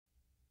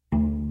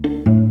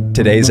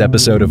Today's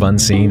episode of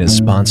Unseen is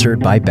sponsored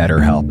by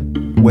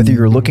BetterHelp. Whether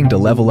you're looking to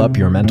level up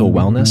your mental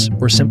wellness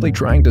or simply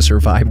trying to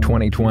survive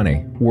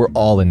 2020, we're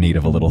all in need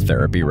of a little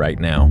therapy right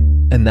now.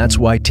 And that's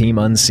why Team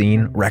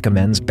Unseen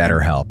recommends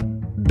BetterHelp.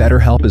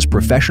 BetterHelp is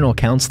professional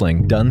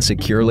counseling done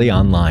securely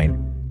online.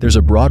 There's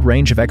a broad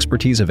range of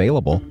expertise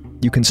available.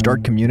 You can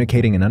start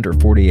communicating in under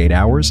 48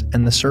 hours,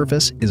 and the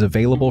service is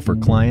available for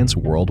clients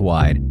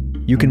worldwide.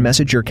 You can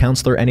message your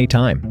counselor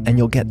anytime, and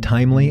you'll get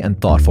timely and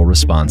thoughtful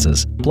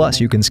responses. Plus,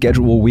 you can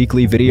schedule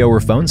weekly video or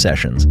phone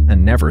sessions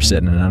and never sit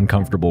in an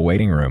uncomfortable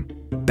waiting room.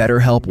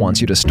 BetterHelp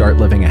wants you to start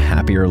living a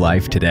happier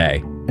life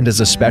today. And as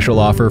a special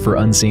offer for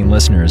Unseen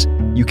listeners,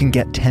 you can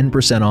get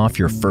 10% off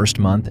your first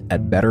month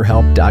at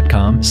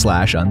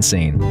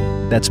betterhelp.com/unseen.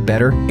 That's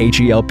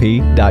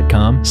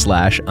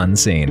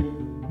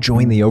betterhelp.com/unseen.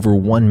 Join the over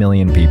 1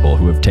 million people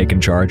who have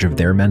taken charge of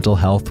their mental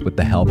health with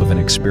the help of an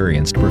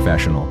experienced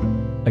professional.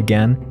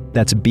 Again,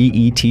 that's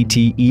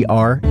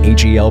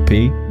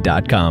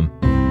betterhelp.com.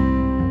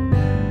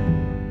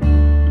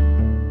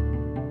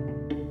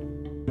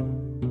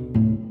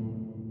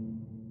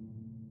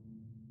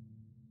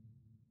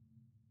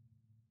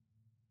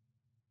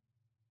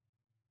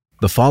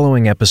 The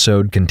following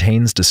episode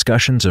contains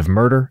discussions of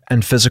murder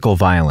and physical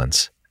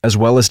violence, as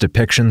well as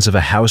depictions of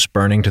a house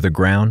burning to the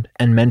ground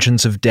and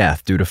mentions of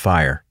death due to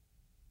fire.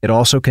 It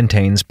also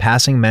contains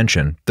passing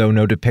mention, though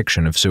no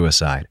depiction of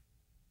suicide.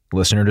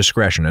 Listener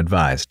discretion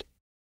advised.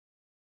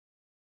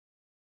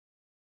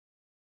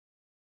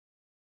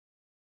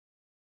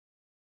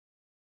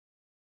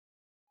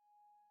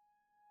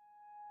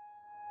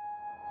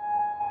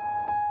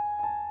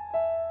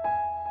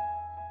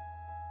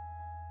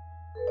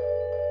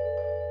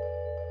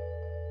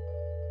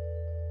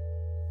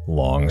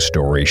 Long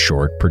Story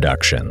Short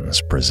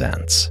Productions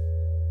presents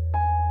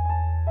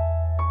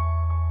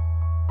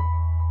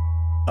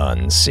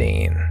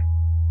Unseen.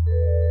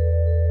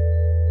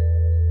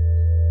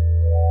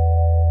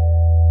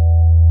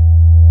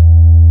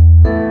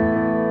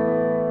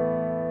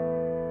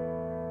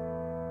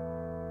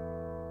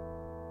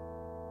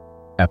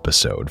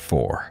 Episode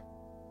 4.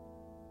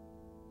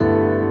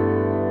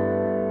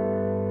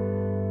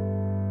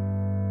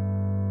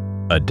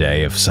 A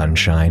Day of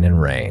Sunshine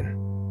and Rain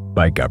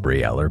by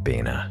Gabrielle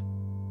Urbina.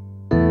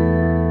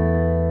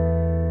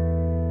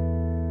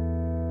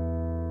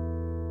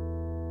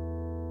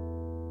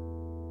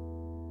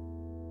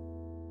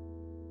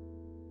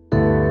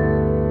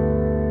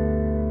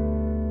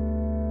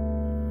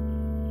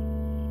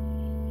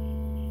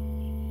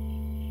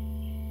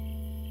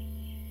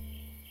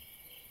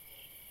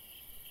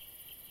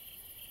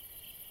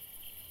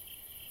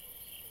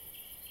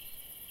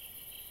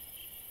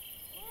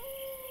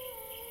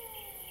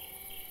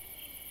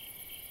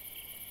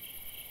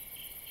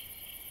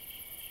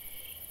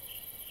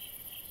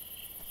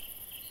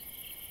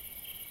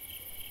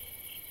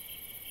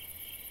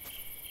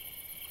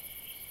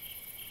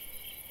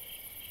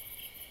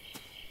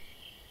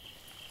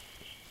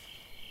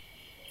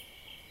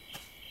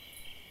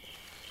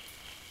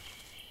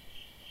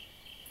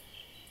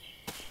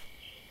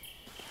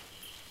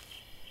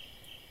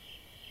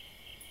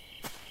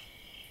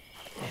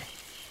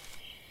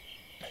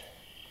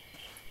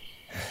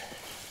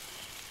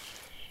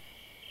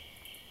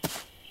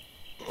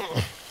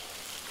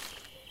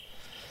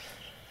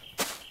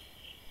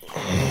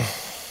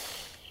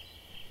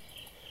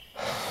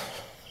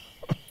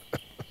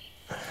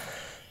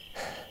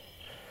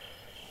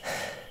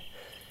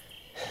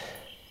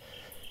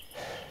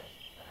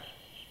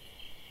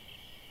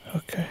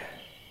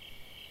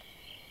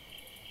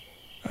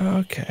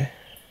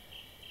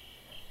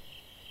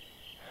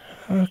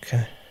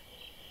 Okay.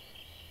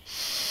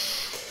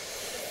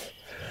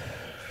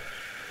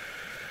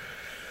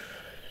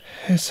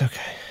 It's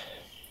okay.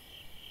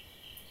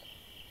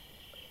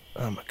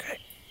 I'm okay.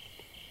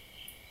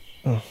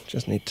 Oh,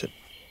 just need to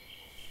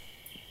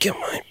get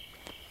my...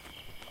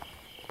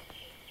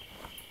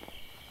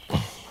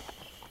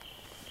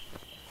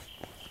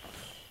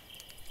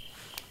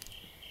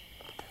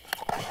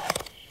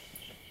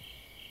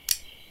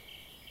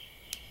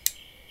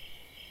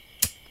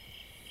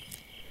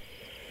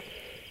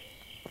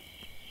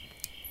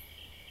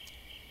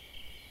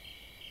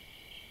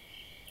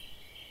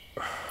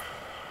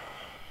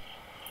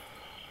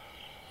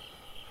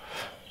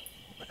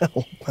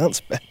 Well,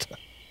 that's better.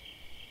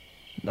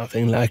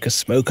 Nothing like a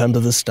smoke under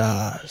the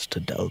stars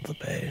to dull the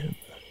pain.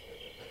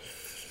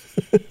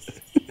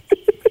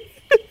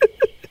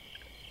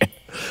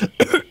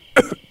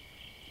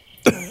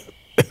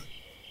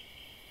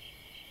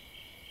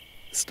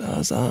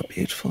 Stars are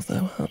beautiful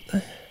though, aren't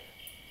they?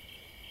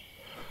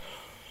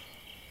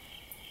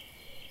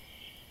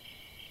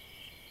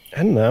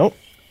 And now,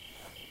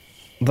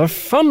 the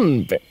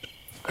fun bit.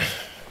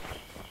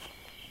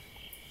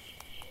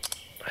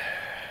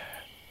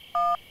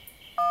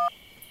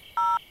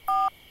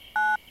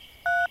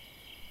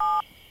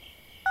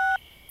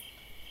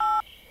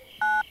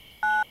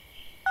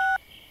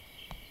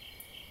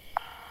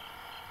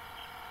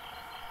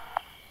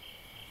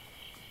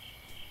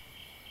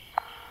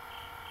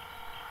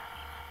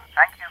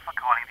 Thank you for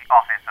calling the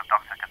office of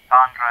Dr.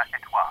 Cassandra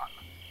Etoile,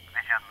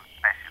 vision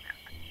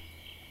specialist.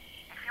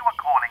 If you are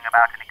calling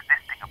about an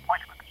existing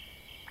appointment,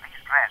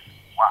 please press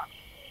 1.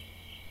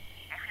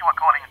 If you are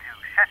calling to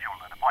schedule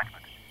an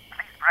appointment,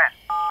 please press...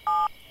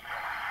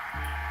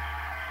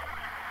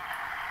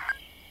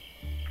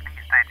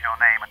 Please state your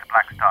name and the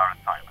Black Star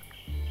assignment.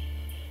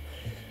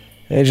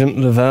 Agent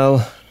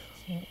Laval,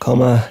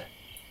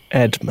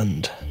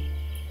 Edmund.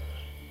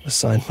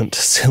 Assignment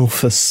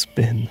Silver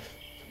Spin.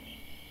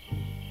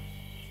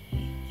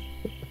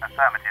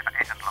 Affirmative,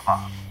 Agent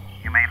Laval.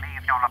 You may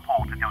leave your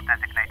report with your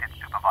designated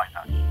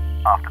supervisor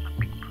after the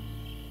beep.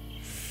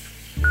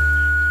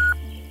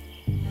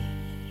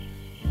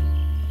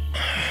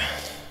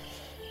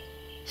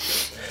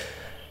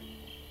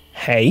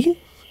 Hey,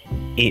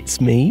 it's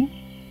me.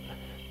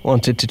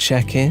 Wanted to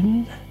check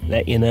in,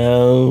 let you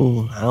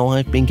know how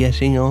I've been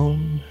getting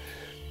on.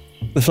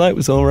 The flight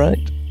was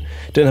alright.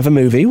 Didn't have a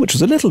movie, which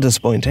was a little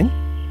disappointing.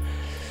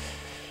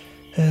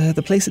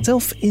 The place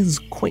itself is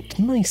quite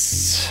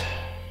nice.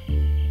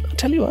 I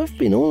tell you, I've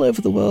been all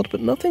over the world, but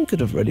nothing could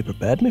have really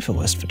prepared me for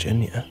West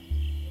Virginia.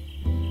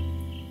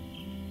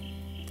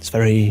 It's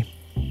very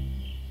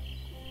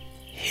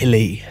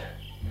hilly,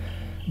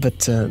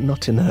 but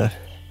not in a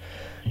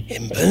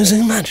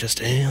imposing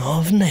majesty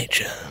of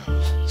nature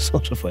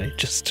sort of way,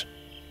 just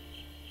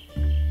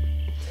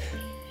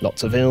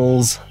lots of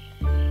hills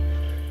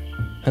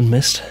and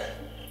mist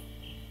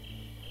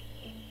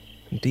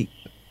and deep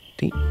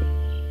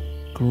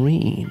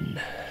green.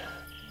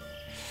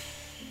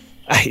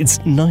 It's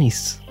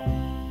nice,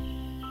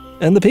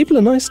 and the people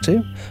are nice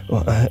too.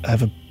 Well, I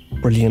have a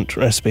brilliant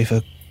recipe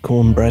for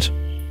cornbread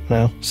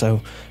now,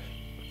 so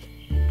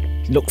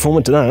look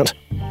forward to that.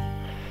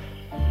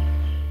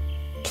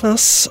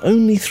 Plus,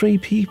 only 3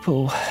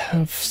 people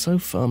have so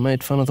far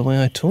made fun of the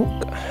way I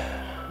talk.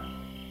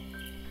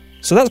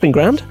 So that's been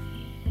grand.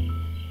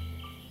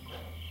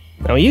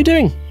 How are you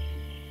doing?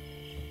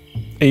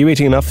 Are you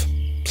eating enough?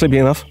 Sleeping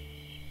enough? Do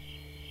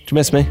you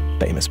miss me?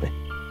 Bet you miss me.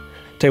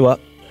 Tell you what,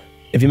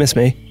 if you miss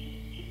me,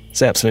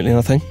 say absolutely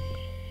nothing.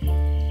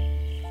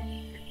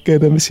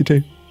 Good, I miss you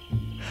too.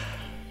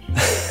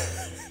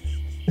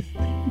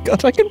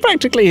 God, I can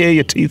practically hear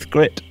your teeth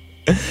grit.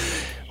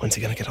 When's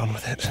he going to get on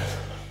with it?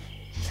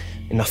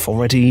 Enough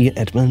already,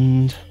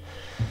 Edmund.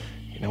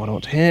 You know what I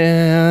want to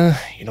hear.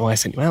 You know why I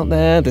sent you out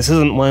there. This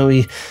isn't why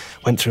we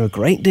went through a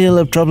great deal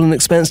of trouble and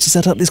expense to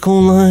set up these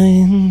call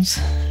lines.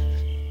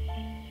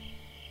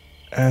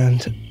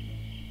 And...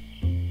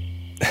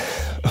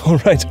 all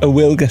right, I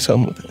will get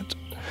on with it.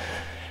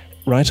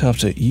 Right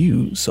after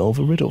you solve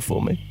a riddle for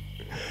me.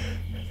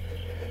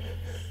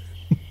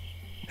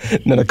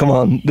 No, come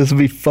on. This will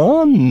be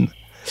fun.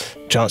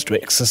 Chance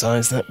to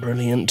exercise that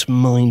brilliant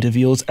mind of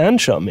yours and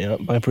shut me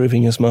up by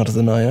proving you're smarter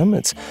than I am.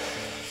 It's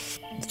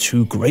the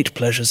 2 great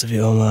pleasures of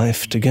your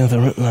life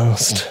together at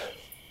last.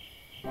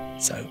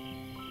 So,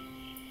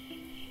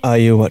 are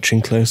you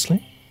watching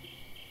closely?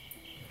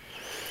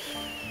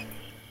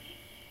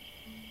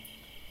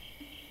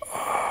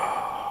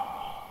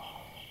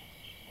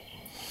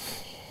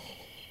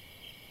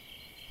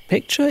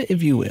 Picture,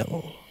 if you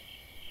will,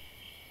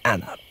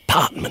 an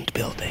apartment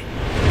building.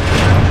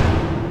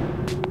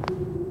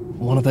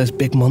 One of those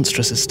big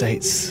monstrous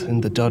estates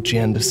in the dodgy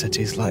end of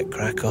cities like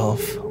Krakow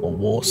or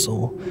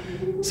Warsaw,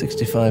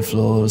 65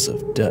 floors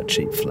of dirt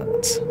cheap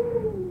flats.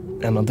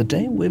 And on the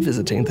day we're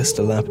visiting this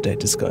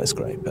dilapidated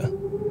skyscraper,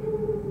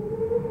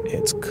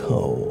 it's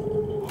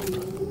cold.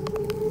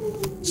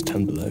 It's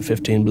 10 below,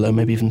 15 below,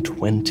 maybe even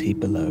 20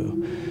 below,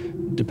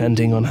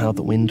 depending on how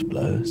the wind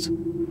blows.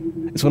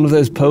 It's one of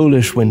those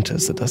Polish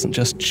winters that doesn't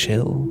just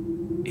chill,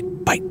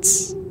 it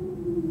bites.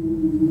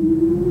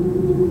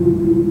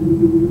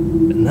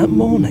 And that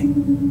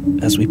morning,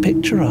 as we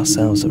picture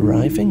ourselves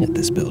arriving at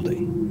this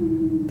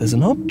building, there's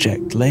an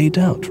object laid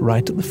out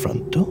right at the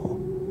front door,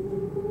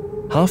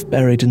 half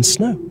buried in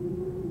snow.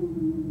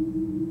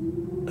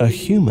 A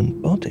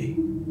human body.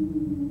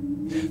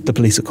 The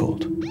police are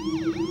called,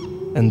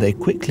 and they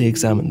quickly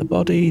examine the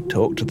body,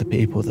 talk to the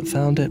people that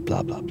found it,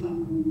 blah, blah, blah.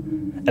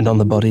 And on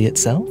the body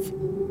itself,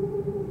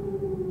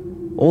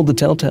 all the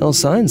telltale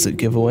signs that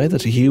give away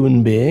that a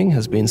human being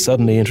has been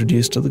suddenly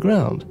introduced to the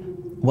ground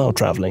while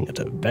travelling at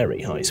a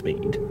very high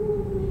speed.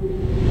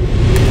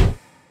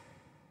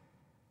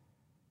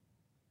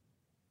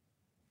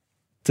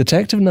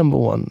 Detective number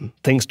 1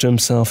 thinks to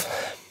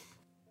himself,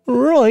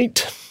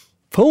 right,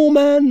 poor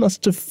man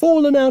must have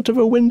fallen out of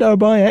a window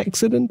by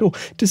accident or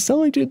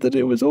decided that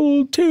it was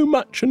all too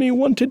much and he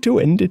wanted to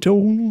end it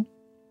all.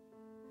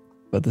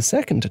 But the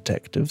second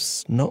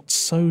detective's not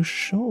so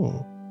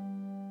sure.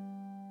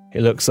 He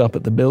looks up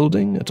at the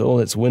building, at all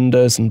its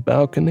windows and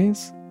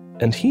balconies,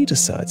 and he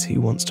decides he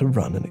wants to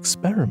run an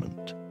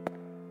experiment.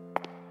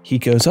 He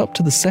goes up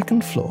to the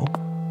second floor,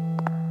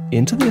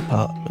 into the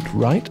apartment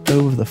right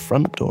over the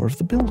front door of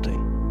the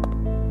building,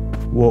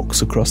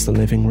 walks across the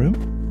living room,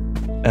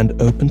 and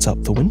opens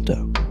up the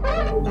window.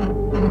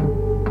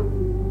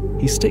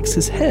 He sticks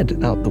his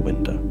head out the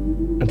window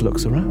and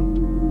looks around.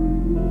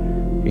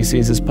 He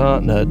sees his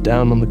partner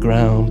down on the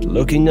ground,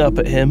 looking up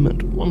at him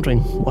and wondering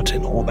what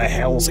in all the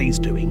hell's he's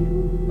doing.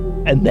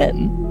 And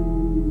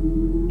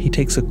then he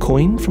takes a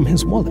coin from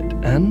his wallet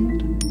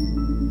and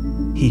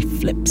he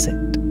flips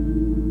it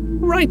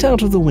right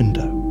out of the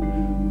window.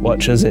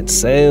 Watch as it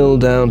sail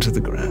down to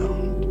the ground.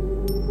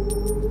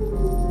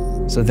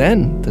 So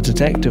then the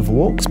detective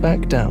walks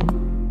back down,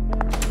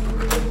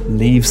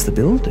 leaves the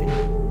building,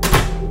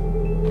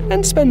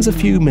 and spends a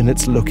few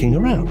minutes looking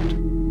around,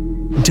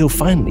 until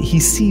finally he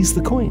sees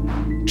the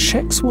coin,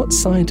 checks what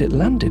side it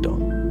landed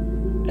on,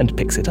 and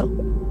picks it up.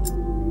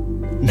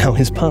 Now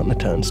his partner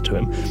turns to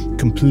him,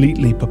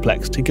 completely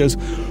perplexed. He goes,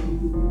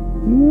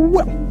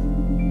 "Well,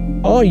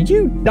 are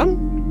you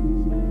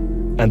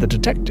done?" And the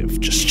detective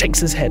just shakes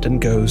his head and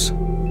goes,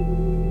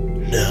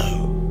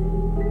 "No.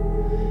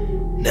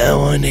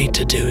 Now I need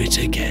to do it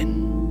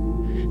again.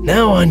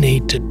 Now I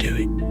need to do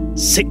it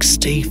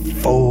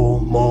 64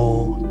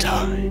 more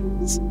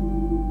times."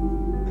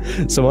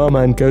 So our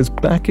man goes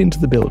back into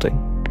the building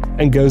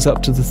and goes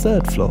up to the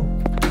 3rd floor.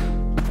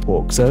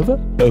 Walks over,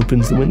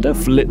 opens the window,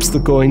 flips the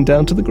coin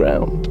down to the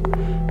ground,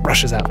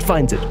 rushes out,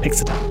 finds it,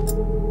 picks it up.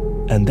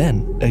 And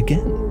then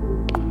again.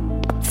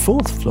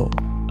 4th floor,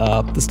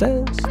 up the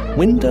stairs,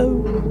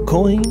 window,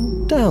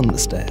 coin, down the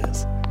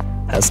stairs.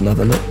 Has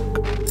another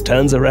look,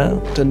 turns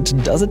around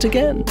and does it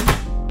again.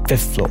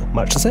 5th floor,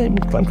 much the same,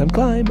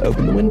 climb,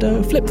 open the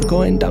window, flip the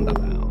coin, down,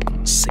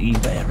 see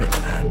where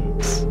it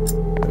lands.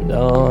 And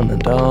on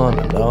and on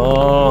and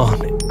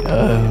on it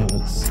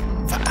goes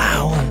for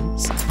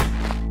hours.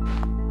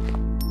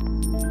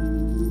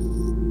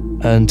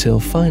 Until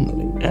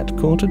finally, at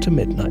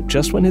 1:45,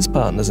 just when his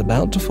partner's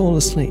about to fall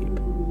asleep,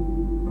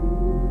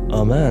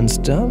 our man's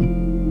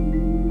done.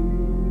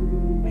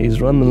 He's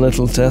run the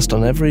little test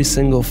on every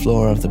single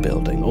floor of the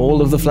building,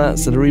 all of the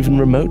flats that are even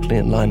remotely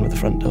in line with the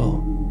front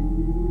door.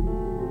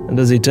 And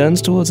as he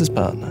turns towards his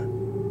partner,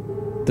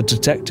 the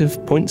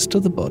detective points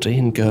to the body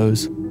and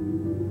goes,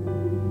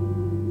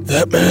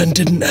 "That man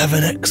didn't have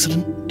an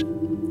accident,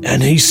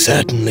 and he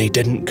certainly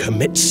didn't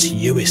commit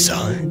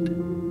suicide.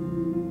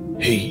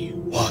 He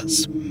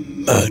was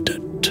murdered."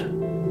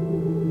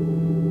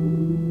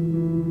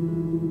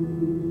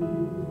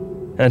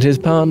 And his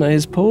partner,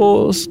 his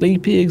poor,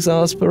 sleepy,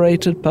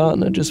 exasperated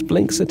partner, just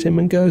blinks at him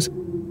and goes,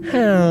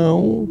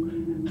 How?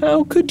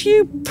 How could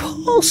you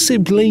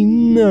possibly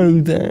know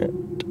that?"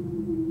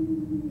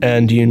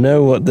 And you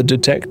know what the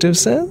detective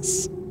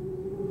says?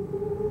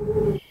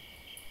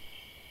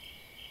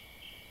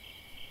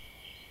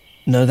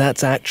 No,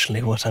 that's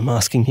actually what I'm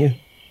asking you.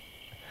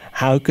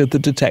 How could the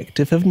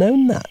detective have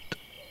known that?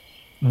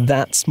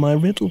 That's my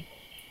riddle.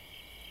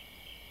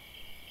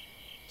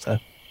 So,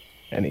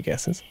 any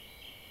guesses?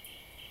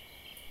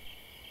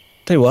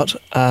 Tell you what,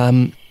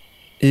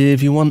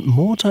 if you want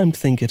more time to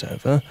think it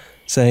over,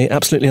 say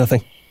absolutely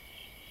nothing.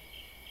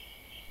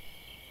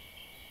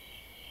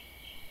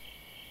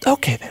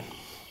 Okay then,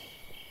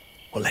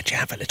 we'll let you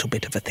have a little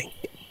bit of a think.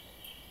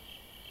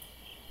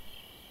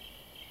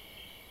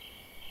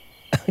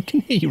 I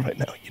can hear you right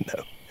now, you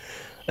know,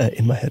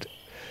 in my head.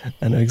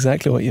 I know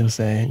exactly what you're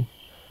saying.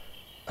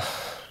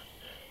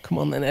 Come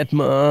on then,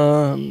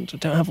 Edmund.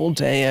 Don't have all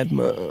day,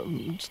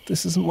 Edmund.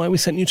 This isn't why we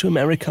sent you to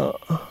America.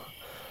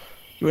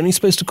 You're only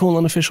supposed to call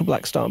on official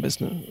Black Star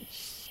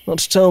business, not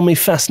to tell me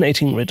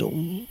fascinating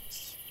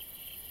riddles.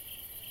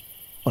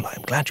 Well,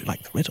 I'm glad you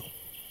like the riddle,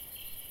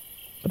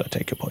 but I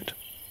take your point.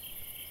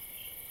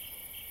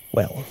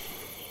 Well,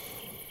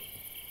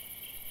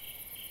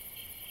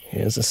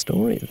 here's a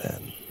story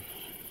then.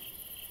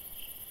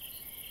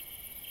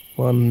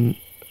 One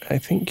I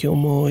think you're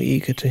more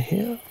eager to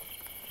hear.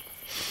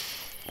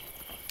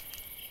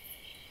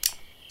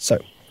 So,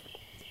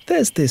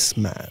 there's this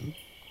man,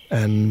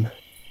 an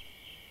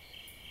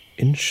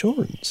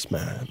insurance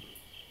man.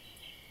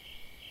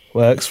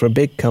 Works for a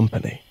big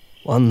company,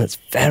 one that's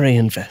very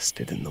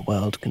invested in the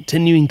world,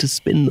 continuing to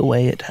spin the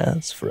way it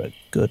has for a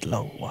good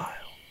long while.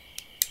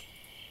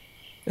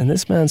 And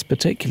this man's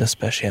particular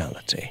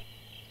speciality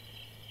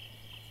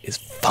is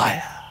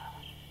fire.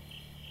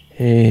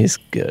 He's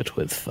good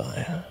with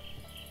fire.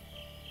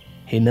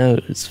 He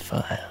knows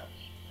fire.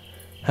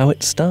 How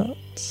it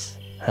starts,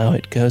 how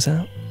it goes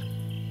out,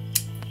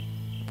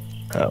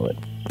 how it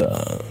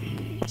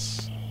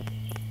burns.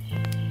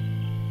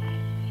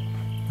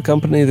 The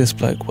company this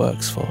bloke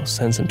works for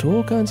sends him to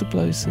all kinds of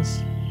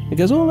places. He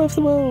goes all over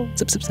the world,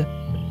 zip, zip, zip,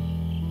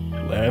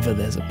 wherever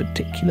there's a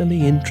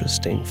particularly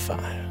interesting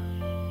fire.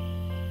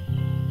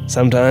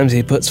 Sometimes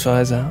he puts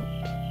fires out.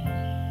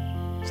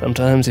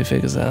 Sometimes he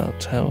figures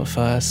out how a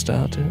fire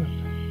started.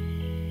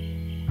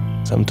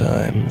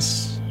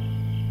 Sometimes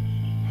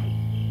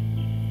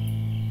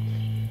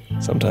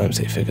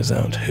he figures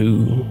out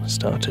who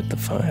started the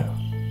fire.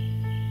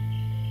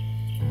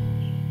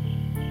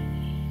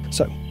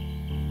 So,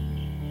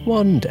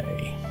 one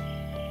day,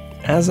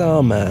 as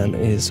our man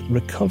is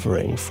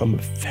recovering from a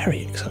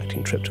very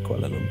exciting trip to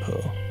Kuala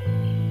Lumpur,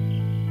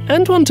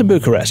 and one to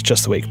Bucharest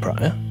just the week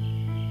prior,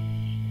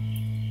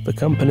 the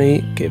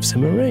company gives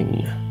him a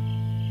ring.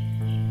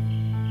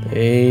 They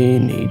They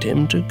need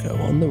him to go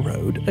on the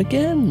road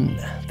again.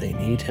 They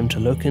need him to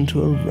look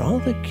into a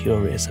rather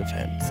curious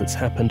event that's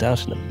happened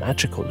out in a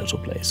magical little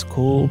place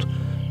called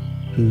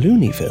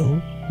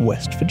Looneyville,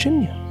 West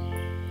Virginia.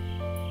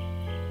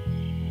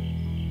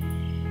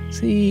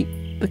 See,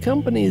 the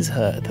company's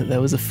heard that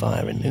there was a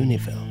fire in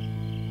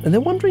Looneyville, and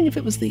they're wondering if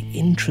it was the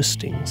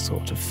interesting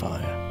sort of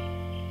fire,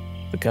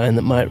 the kind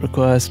that might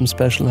require some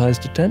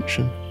specialized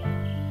attention.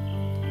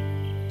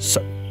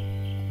 So,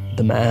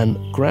 the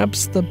man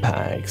grabs the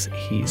bags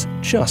he's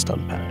just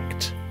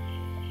unpacked,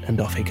 and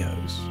off he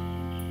goes,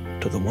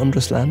 to the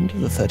wondrous land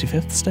of the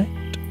 35th state.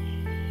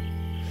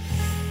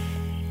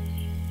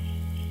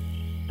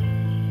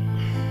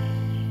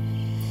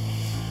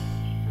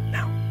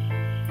 Now,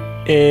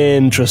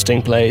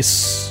 interesting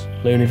place,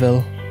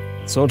 Looneyville.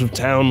 Sort of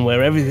town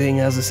where everything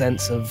has a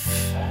sense of,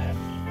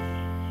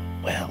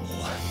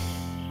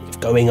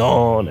 going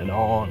on and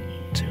on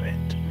to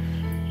it.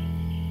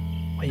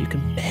 Where you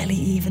can barely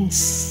even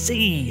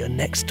see your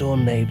next-door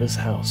neighbour's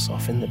house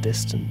off in the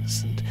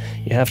distance, and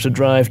you have to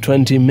drive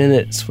 20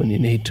 minutes when you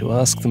need to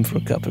ask them for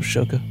a cup of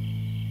sugar.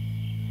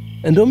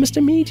 And almost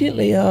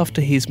immediately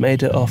after he's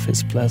made it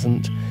office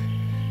pleasant,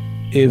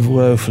 if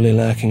woefully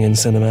lacking in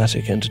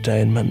cinematic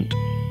entertainment,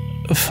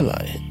 a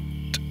flight,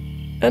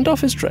 and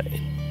off his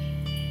train,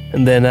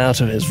 and then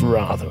out of his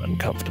rather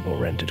uncomfortable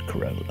rented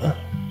Corolla,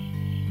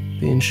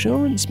 the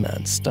insurance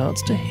man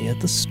starts to hear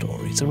the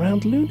stories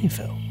around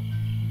Looneyville,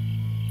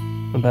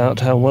 about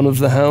how one of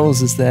the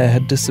houses there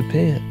had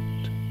disappeared,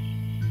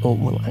 or,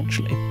 well,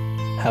 actually,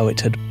 how it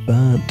had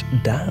burnt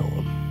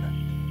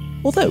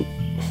down. Although,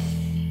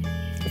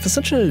 for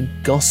such a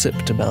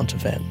gossiped-about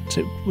event,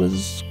 it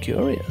was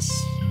curious.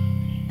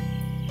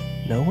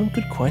 No one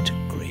could quite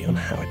agree on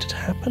how it had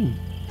happened.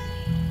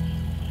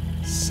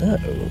 So,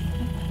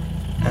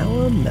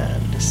 our man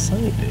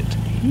decided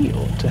he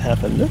ought to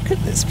have a look at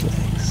this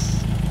place.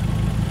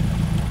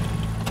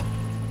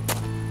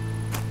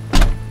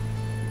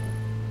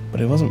 But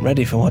he wasn't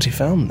ready for what he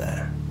found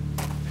there,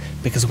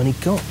 because when he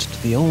got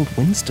to the old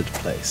Winstead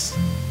place,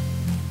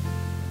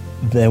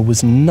 there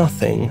was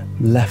nothing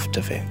left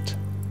of it.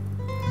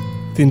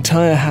 The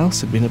entire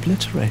house had been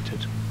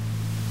obliterated.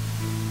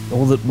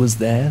 All that was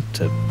there,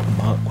 to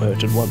mark where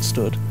it had once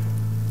stood,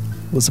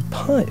 was a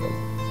pile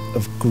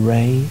of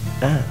grey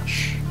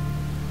ash.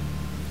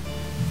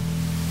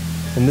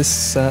 And this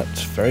sat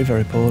very,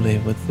 very poorly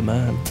with the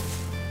man.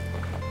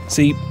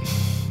 See,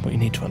 what you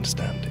need to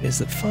understand is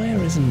that fire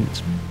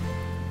isn't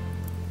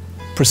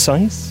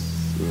precise,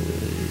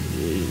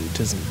 it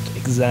isn't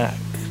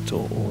exact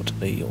or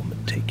orderly or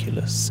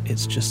meticulous,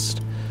 it's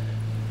just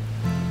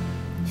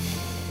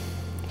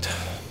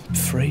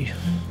free.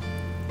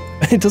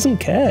 It doesn't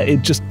care,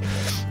 it just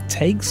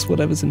takes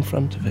whatever's in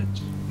front of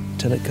it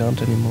until it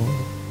can't anymore,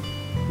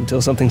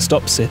 until something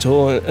stops it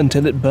or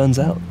until it burns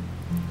out.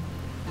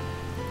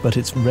 But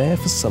it's rare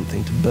for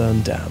something to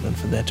burn down and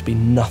for there to be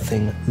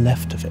nothing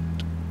left of it.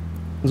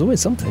 There's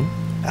always something.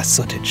 A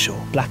sooted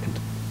shore, blackened.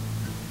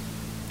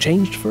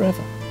 Changed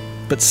forever,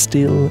 but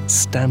still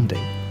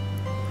standing.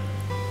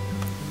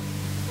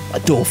 A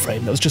door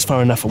frame that was just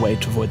far enough away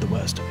to avoid the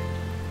worst of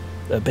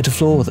it. A bit of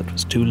floor that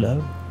was too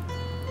low.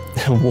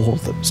 A wall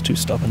that was too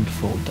stubborn to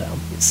fall down.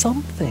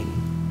 Something.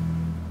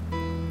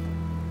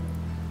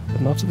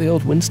 But not at the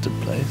old Winstead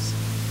place.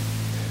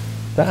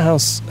 That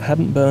house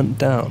hadn't burnt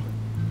down.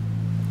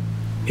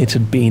 It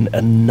had been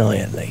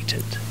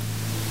annihilated.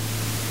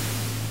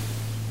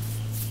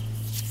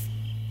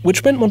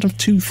 Which meant one of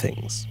two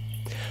things.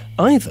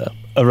 Either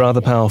a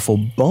rather powerful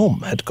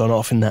bomb had gone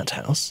off in that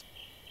house,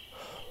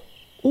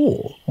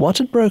 or what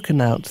had broken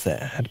out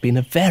there had been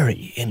a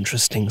very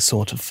interesting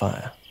sort of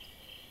fire.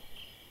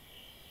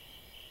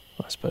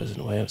 I suppose in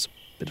a way it was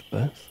a bit of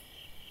both.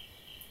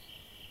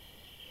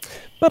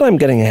 But I'm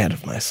getting ahead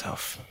of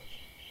myself.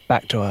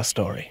 Back to our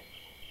story.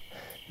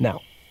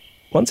 Now,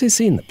 once he's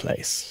seen the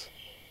place,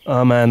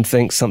 our man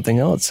thinks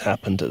something odd's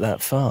happened at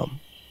that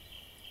farm.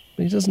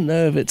 But he doesn't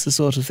know if it's the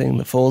sort of thing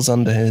that falls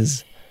under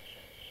his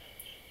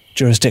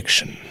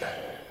jurisdiction.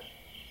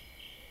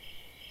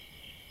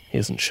 He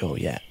isn't sure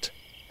yet.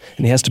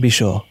 And he has to be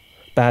sure.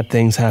 Bad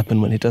things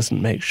happen when he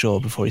doesn't make sure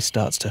before he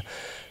starts to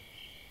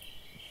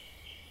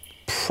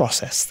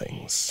process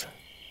things.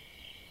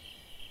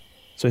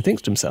 So he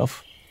thinks to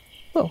himself,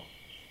 well,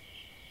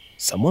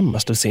 someone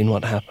must have seen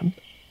what happened.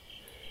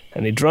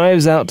 And he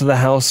drives out to the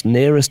house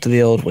nearest to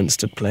the old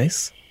Winstead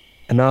place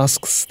and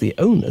asks the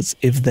owners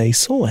if they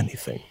saw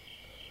anything.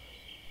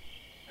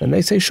 And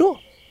they say, sure,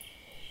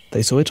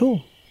 they saw it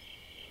all.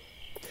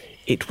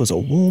 It was a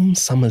warm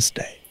summer's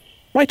day,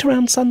 right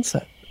around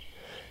sunset.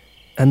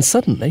 And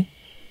suddenly,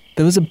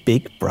 there was a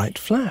big, bright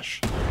flash,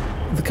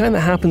 the kind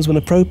that happens when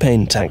a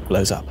propane tank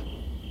blows up.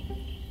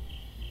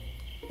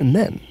 And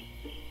then,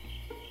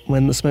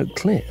 when the smoke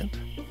cleared,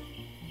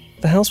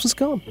 the house was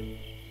gone.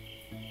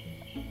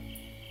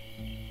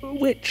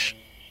 Which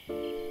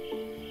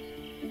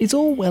is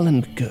all well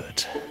and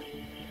good,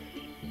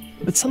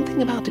 but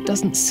something about it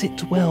doesn't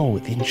sit well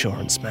with the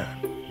insurance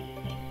man.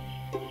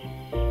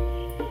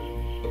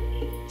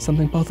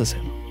 Something bothers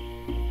him.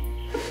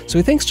 So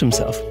he thinks to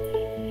himself,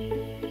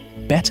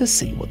 better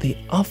see what the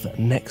other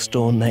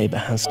next-door neighbour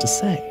has to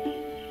say.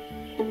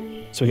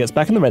 So he gets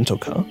back in the rental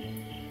car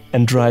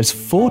and drives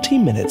 40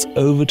 minutes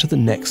over to the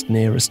next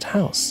nearest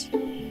house.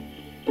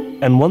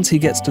 And once he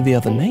gets to the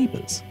other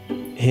neighbours,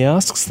 he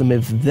asks them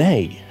if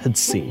they had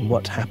seen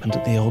what happened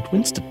at the old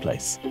Winstead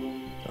place.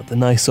 The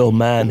nice old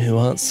man who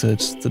answered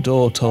the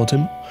door told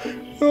him,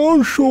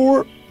 "Oh,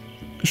 sure.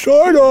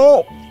 Sign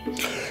up.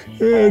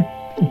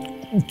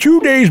 2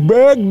 days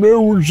back, there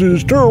was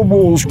this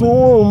terrible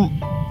storm.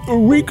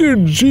 We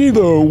could see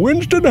the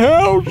Winstead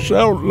house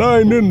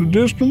outlined in the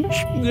distance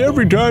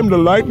every time the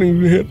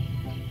lightning hit.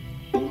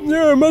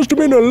 There must have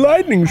been a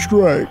lightning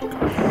strike.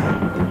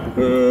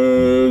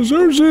 There's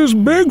this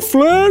big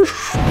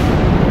flash,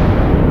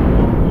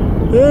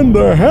 and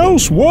the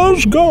house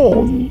was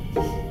gone."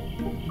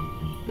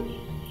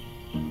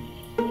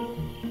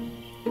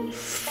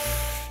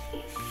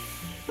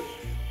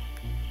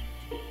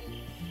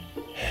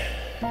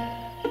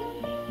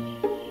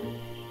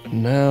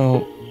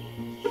 Now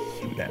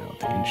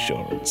the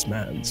insurance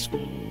man's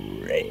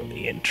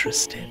really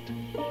interested.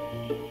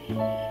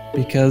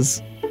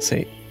 Because,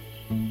 see,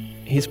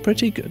 he's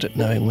pretty good at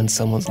knowing when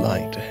someone's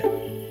lying to him.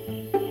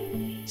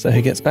 So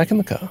he gets back in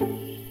the car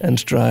and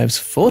drives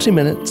 40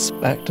 minutes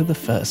back to the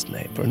first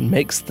neighbour and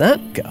makes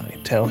that guy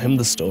tell him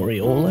the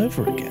story all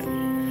over again.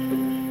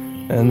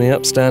 And the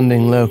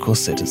upstanding local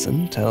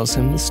citizen tells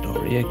him the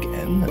story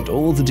again, and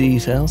all the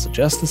details are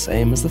just the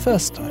same as the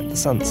first time: the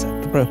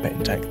sunset, the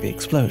propane tank, the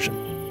explosion.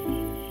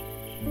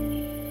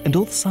 And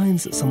all the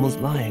signs that someone's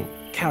lying: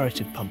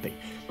 carotid pumping,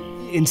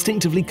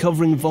 instinctively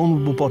covering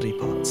vulnerable body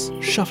parts,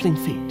 shuffling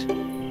feet.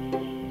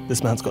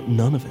 This man's got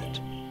none of it.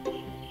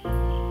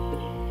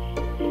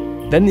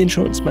 Then the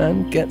insurance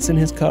man gets in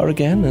his car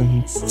again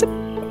and zip,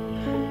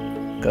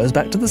 goes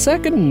back to the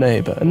second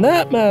neighbour, and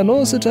that man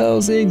also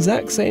tells the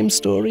exact same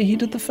story he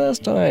did the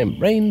first time: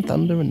 rain,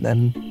 thunder, and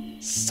then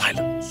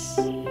silence.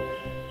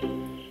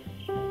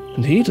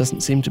 And he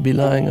doesn't seem to be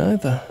lying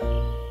either.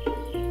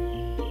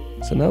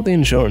 So now the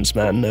insurance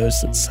man knows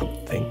that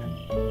something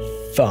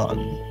fun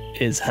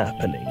is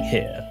happening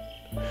here.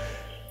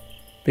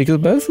 Because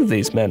both of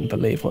these men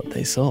believe what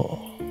they saw.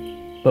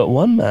 But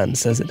one man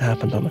says it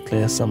happened on a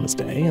clear summer's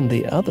day, and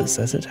the other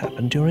says it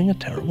happened during a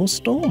terrible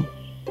storm.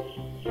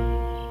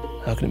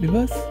 How can it be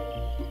both?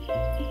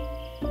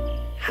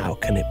 How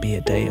can it be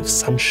a day of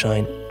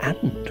sunshine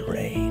and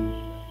rain?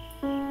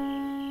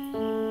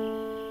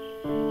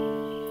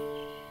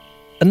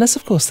 Unless,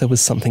 of course, there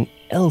was something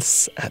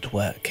else at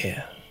work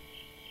here.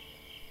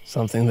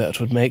 Something that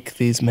would make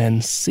these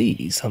men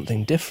see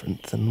something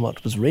different than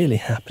what was really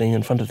happening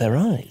in front of their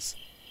eyes.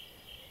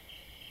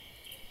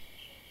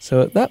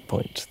 So at that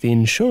point, the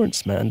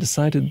insurance man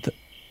decided that...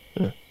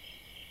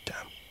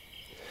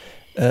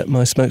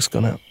 my smoke's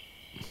gone out.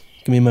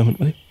 Give me a moment,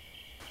 will you?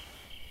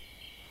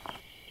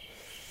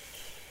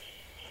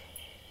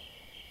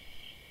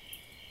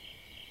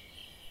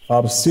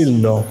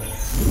 Arsilno.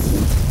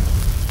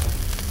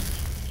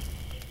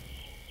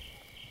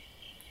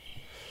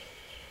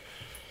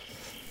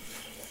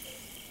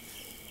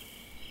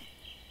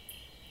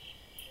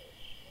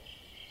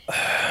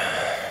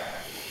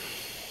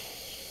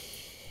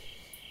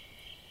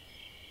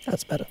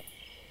 That's better.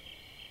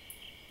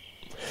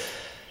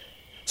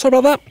 Sorry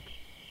about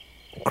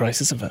that.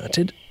 Crisis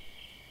averted.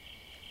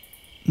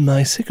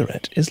 My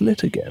cigarette is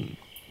lit again.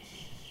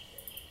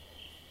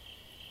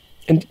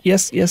 And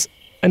yes,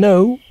 I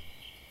know,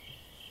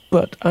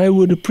 but I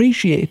would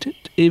appreciate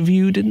it if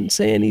you didn't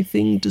say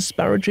anything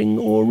disparaging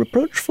or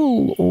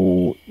reproachful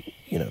or,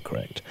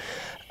 correct,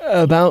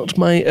 about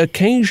my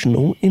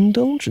occasional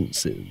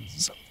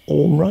indulgences,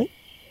 all right?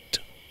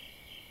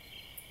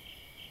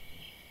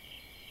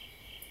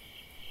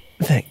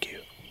 Thank you.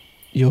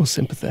 Your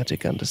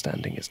sympathetic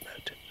understanding is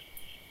noted.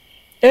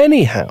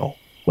 Anyhow,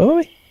 where were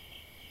we?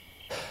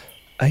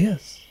 Ah,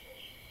 yes.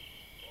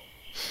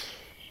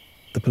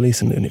 The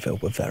police in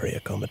Looneyville were very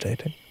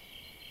accommodating.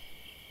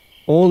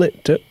 All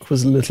it took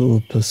was a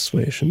little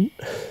persuasion,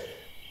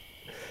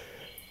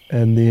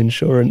 and the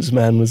insurance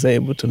man was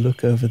able to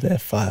look over their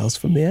files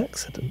from the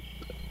accident.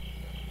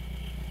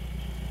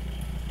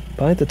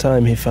 By the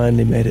time he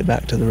finally made it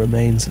back to the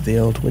remains of the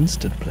old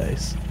Winstead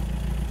place,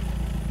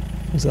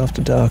 it was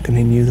after dark and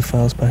he knew the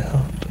files by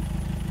heart.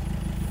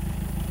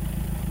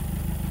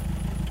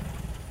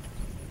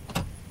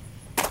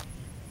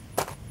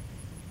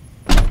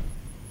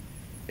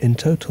 In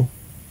total,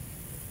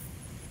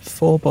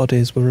 4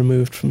 bodies were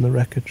removed from the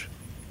wreckage,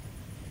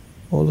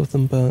 all of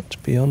them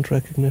burnt beyond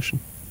recognition.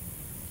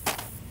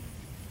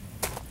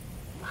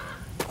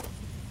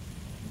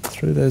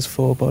 Through those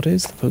 4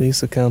 bodies, the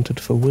police accounted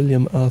for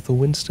William Arthur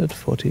Winstead,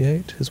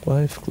 48, his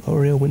wife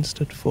Gloria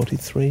Winstead,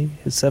 43,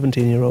 his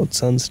 17-year-old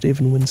son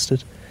Stephen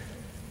Winstead,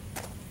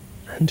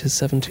 and his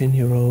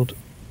 17-year-old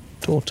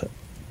daughter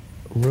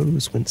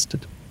Rose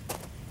Winstead.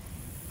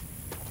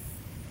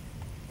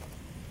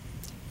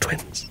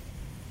 Twins.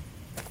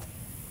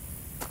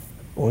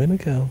 A boy and a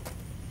girl.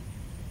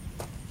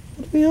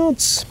 What are the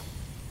odds,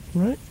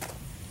 right?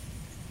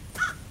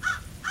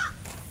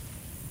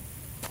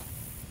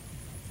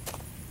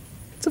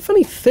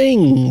 funny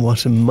thing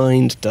what a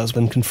mind does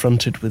when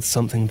confronted with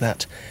something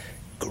that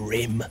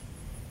grim.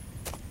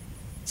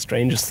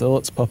 Strangest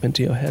thoughts pop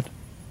into your head.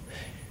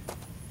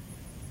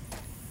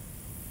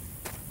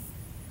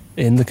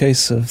 In the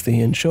case of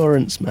the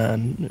insurance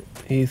man,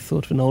 he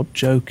thought of an old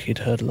joke he'd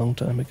heard a long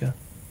time ago.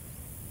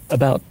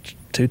 About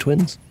two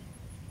twins.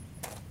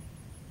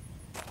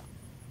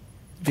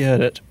 Have you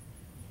heard it?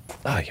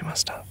 Ah, you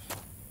must have.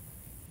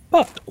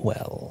 But,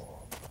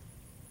 well,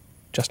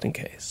 just in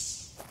case.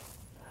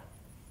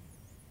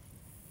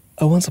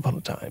 Once upon a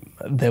time,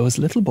 there was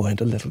a little boy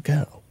and a little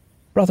girl.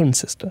 Brother and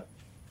sister.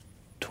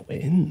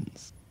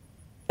 Twins.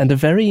 And a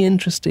very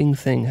interesting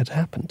thing had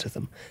happened to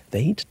them.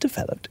 They'd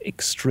developed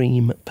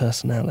extreme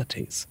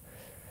personalities.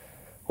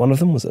 One of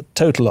them was a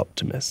total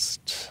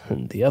optimist,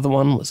 and the other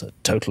one was a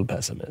total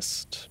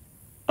pessimist.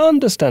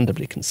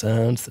 Understandably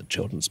concerned, the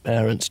children's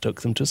parents took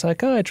them to a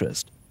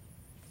psychiatrist.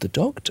 The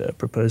doctor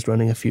proposed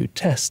running a few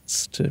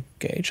tests to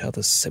gauge how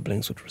the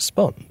siblings would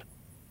respond.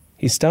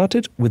 He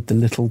started with the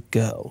little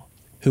girl,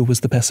 who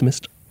was the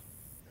pessimist.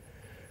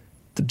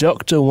 The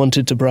doctor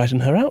wanted to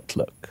brighten her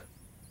outlook,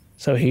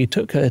 so he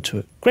took her to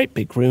a great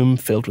big room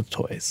filled with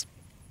toys.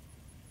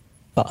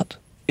 But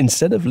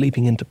instead of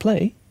leaping into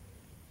play,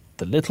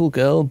 the little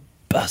girl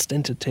burst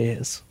into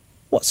tears.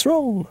 "What's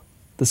wrong?"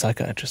 the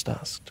psychiatrist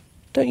asked.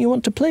 "Don't you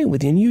want to play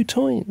with your new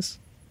toys?"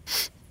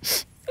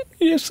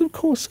 "Yes, of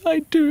course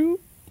I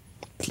do,"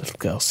 the little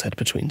girl said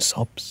between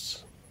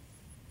sobs.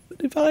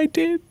 "But if I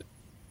did,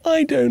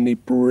 I'd only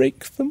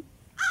break them."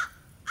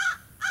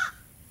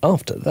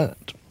 After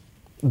that,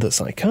 the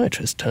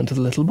psychiatrist turned to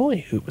the little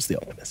boy, who was the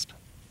optimist.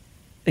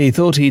 He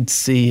thought he'd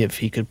see if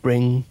he could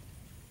bring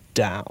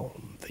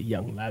down the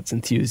young lad's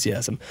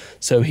enthusiasm,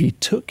 so he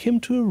took him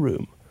to a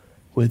room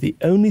where the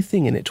only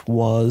thing in it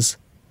was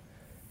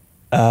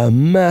a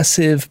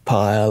massive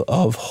pile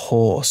of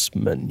horse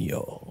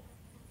manure.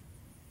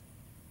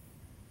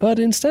 But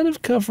instead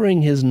of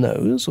covering his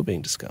nose or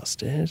being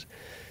disgusted,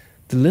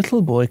 the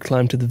little boy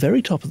climbed to the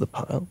very top of the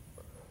pile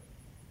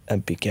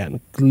and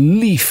began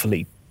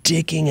gleefully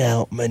digging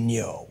out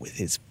manure with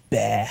his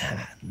bare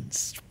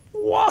hands.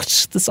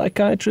 "What?" the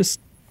psychiatrist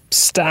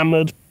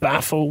stammered,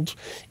 baffled.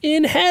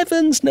 "In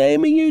heaven's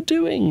name are you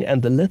doing?"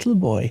 And the little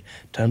boy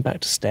turned back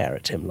to stare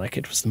at him like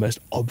it was the most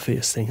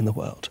obvious thing in the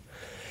world.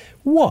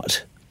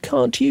 "What?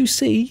 Can't you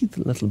see?"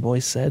 the little boy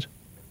said.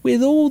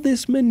 "With all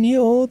this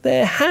manure,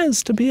 there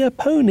has to be a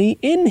pony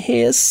in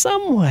here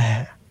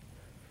somewhere."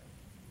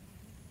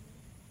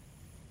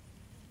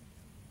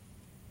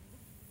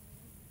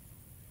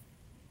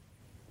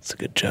 It's a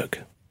good joke.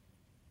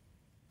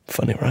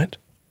 Funny, right?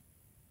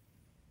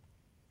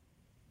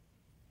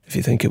 If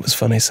you think it was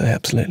funny, say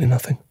absolutely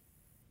nothing.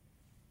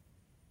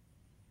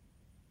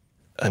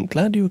 I'm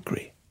glad you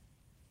agree.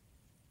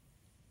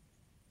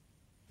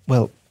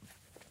 Well,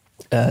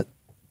 that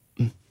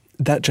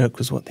joke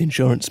was what the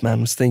insurance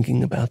man was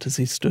thinking about as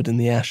he stood in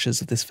the ashes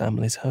of this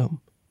family's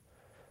home.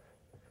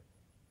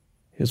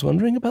 He was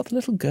wondering about the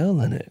little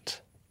girl in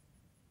it.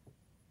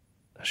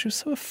 She was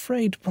so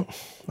afraid, well,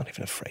 not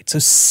even afraid, so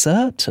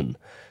certain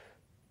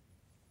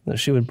that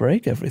she would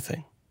break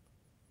everything.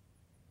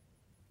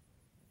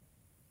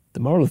 The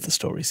moral of the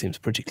story seems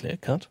pretty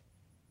clear-cut.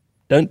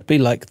 Don't be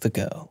like the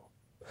girl.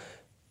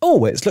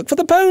 Always look for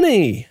the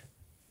pony!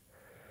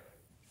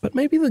 But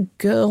maybe the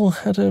girl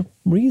had a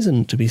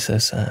reason to be so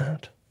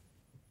sad.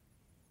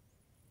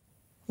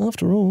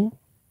 After all,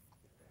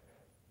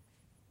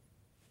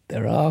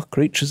 there are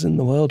creatures in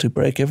the world who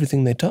break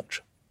everything they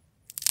touch.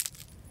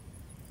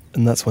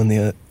 And that's when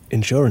the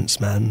insurance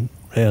man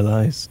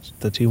realized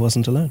that he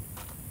wasn't alone.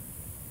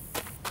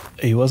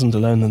 He wasn't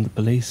alone, and the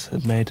police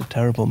had made a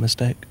terrible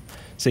mistake.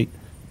 See,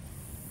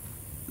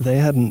 they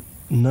hadn't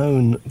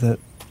known that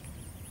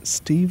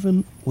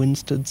Stephen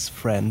Winstead's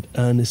friend,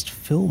 Ernest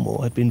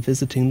Fillmore, had been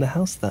visiting the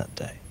house that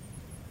day.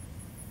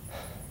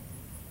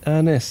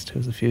 Ernest, who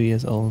was a few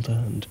years older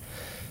and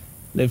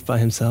lived by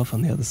himself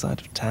on the other side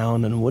of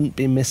town and wouldn't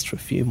be missed for a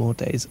few more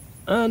days.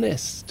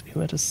 Ernest, who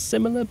had a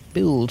similar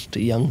build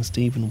to young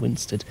Stephen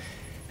Winstead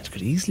and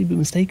could easily be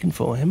mistaken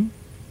for him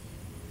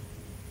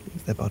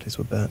if their bodies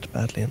were burnt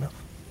badly enough.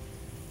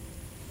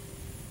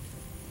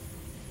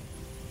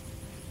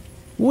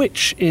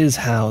 Which is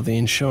how the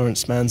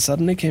insurance man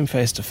suddenly came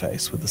face to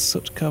face with the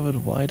soot-covered,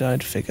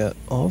 wide-eyed figure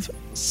of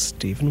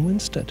Stephen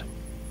Winstead,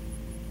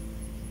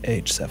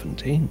 age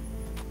 17.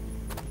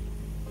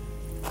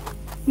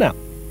 Now,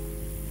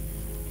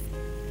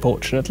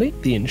 fortunately,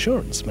 the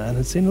insurance man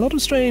had seen a lot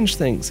of strange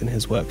things in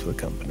his work for the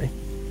company,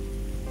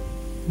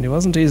 and he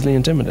wasn't easily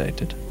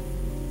intimidated.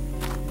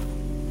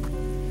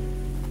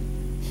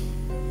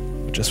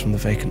 But just from the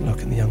vacant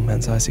look in the young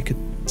man's eyes, he could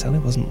tell he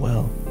wasn't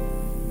well.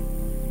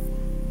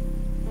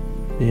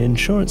 The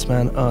insurance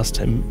man asked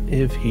him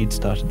if he'd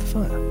started the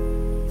fire.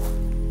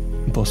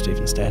 And poor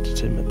Stephen stared at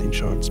him, at the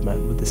insurance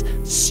man, with this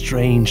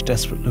strange,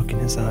 desperate look in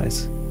his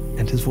eyes,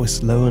 and his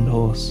voice low and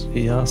hoarse.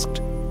 He asked,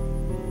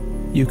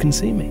 "You can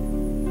see me?"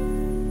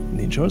 And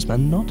the insurance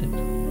man nodded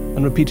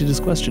and repeated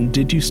his question,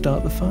 "Did you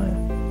start the fire?"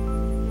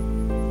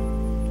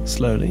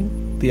 Slowly,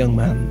 the young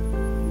man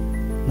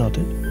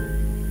nodded.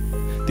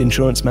 The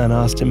insurance man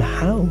asked him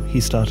how he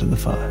started the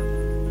fire.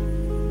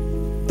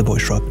 The boy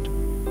shrugged.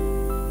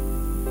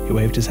 He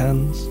waved his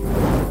hands,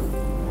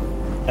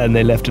 and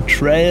they left a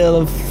trail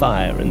of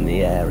fire in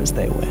the air as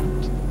they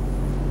went.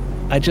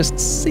 "I just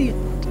see it,"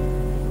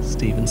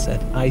 Stephen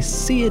said. "I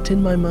see it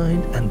in my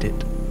mind, and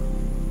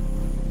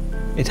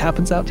it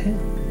happens out here."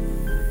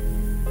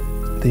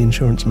 The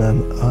insurance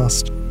man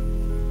asked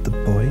the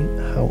boy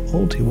how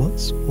old he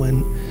was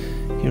when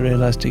he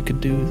realized he could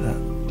do that.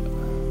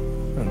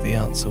 And the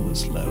answer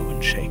was low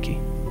and shaky.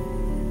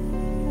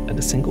 And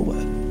a single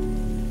word.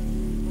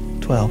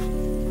 12.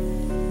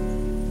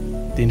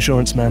 The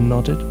insurance man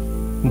nodded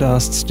and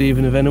asked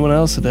Stephen if anyone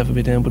else had ever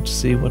been able to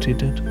see what he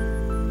did.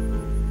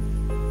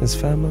 His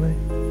family?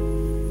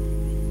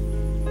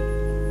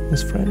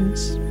 His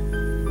friends?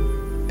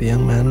 The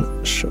young man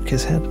shook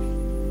his head.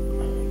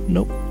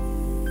 Nope.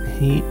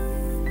 He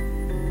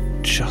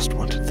just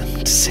wanted them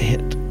to see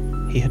it.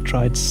 He had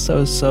tried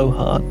so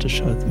hard to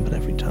show them, but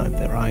every time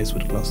their eyes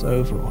would gloss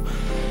over, or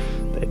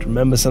they'd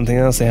remember something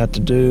else they had to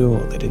do,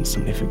 or they'd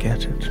instantly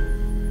forget it.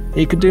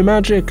 He could do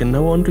magic and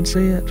no one could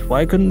see it.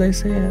 Why couldn't they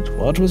see it?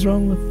 What was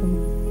wrong with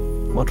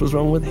them? What was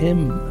wrong with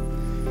him?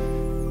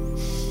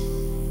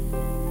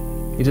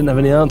 He didn't have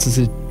any answers.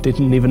 He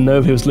didn't even know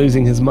if he was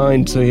losing his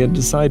mind, so he had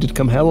decided,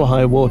 come hell or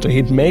high water,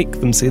 he'd make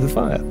them see the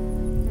fire.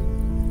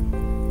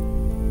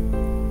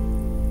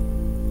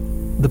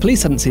 The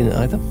police hadn't seen it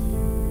either.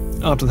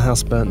 After the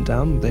house burnt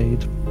down,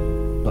 they'd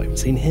not even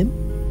seen him.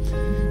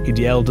 He'd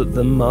yelled at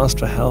them, asked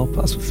for help,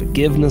 asked for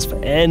forgiveness for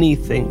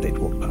anything. They'd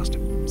walked past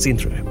him, seen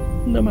through him,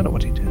 no matter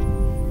what he did.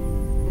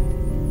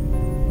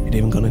 He'd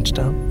even gone into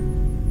town.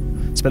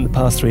 Spent the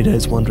past 3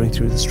 days wandering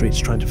through the streets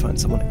trying to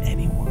find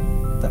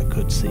anyone that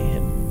could see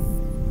him.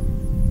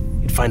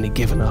 He'd finally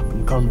given up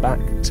and gone back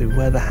to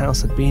where the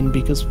house had been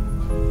because,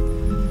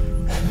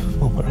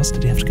 well, where else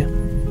did he have to go?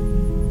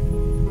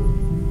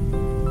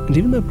 And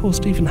even though poor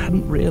Stephen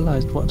hadn't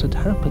realised what had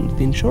happened,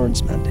 the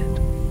insurance man did.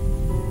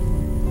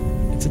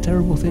 It's a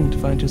terrible thing to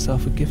find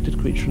yourself a gifted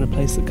creature in a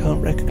place that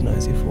can't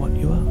recognise you for what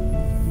you are.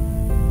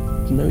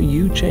 To know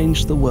you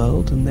changed the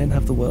world and then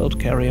have the world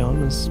carry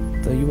on as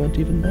though you weren't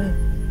even there.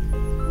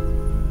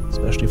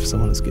 Especially for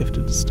someone as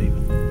gifted as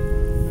Stephen.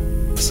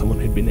 For someone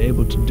who'd been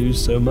able to do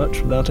so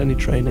much without any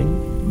training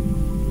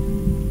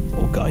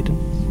or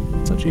guidance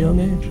at such a young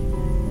age.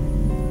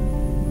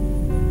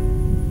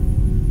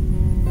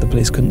 The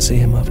police couldn't see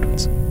him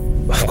afterwards.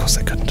 Of course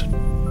they couldn't.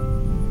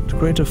 To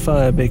create a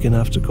fire big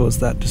enough to cause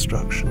that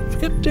destruction.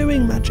 Forget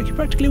doing magic. He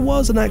practically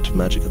was an act of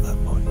magic at that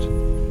point.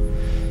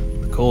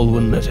 The call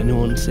wouldn't let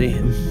anyone see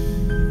him.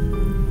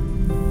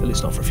 At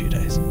least not for a few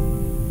days.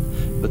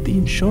 But the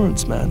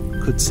insurance man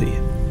could see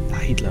him.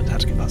 He'd learned how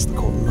to get past the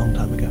call a long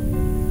time ago.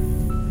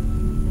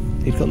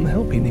 He'd gotten the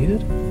help he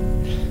needed.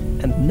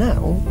 And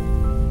now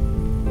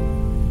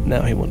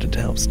he wanted to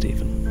help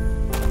Stephen.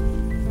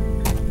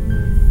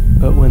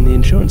 But when the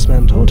insurance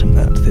man told him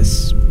that,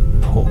 this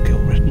poor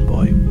guilt-ridden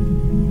boy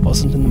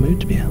wasn't in the mood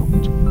to be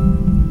helped.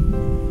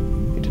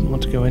 He didn't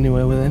want to go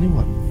anywhere with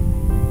anyone.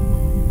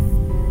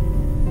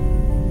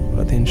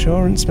 But the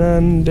insurance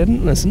man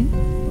didn't listen.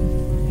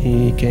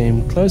 He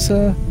came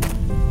closer,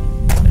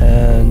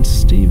 and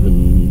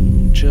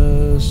Stephen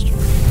just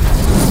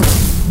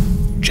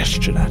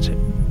gestured at him.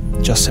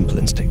 Just simple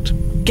instinct.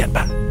 Get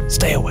back.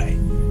 Stay away.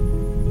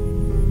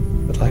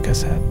 But like I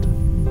said,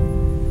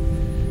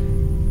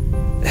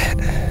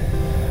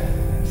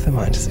 the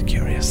mind is a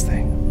curious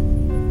thing.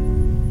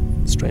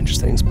 Strange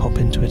things pop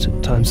into it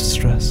at times of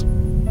stress.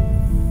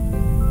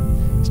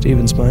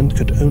 Stephen's mind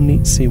could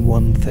only see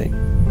one thing,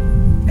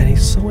 and he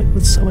saw it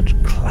with so much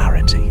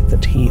clarity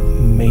that he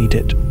made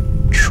it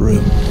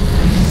true.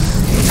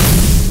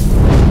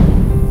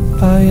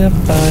 Fire,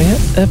 fire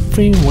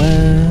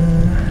everywhere,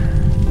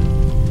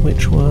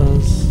 which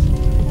was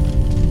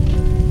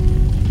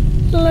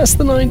less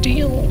than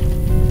ideal,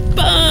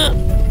 but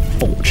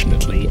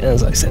fortunately,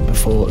 as I said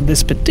before,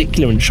 this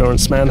particular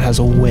insurance man has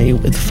a way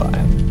with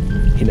fire.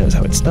 He knows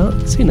how it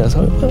starts, he knows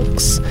how it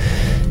works,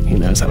 he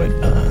knows how it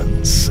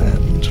burns,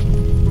 and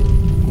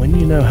when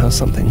you know how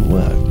something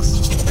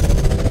works,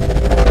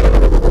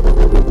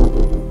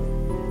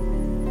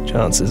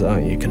 chances are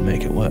you can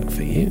make it work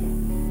for you.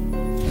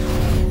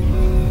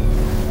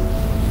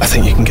 I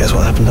think you can guess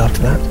what happened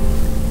after that.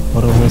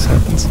 What always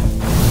happens.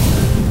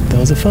 There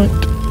was a fight.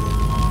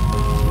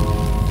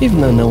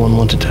 Even though no one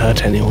wanted to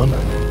hurt anyone,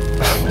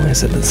 why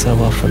is it that so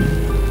often,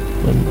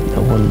 when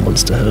no one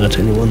wants to hurt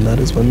anyone, that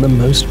is when the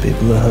most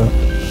people are hurt?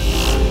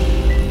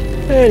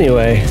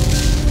 Anyway,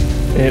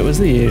 it was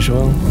the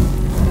usual.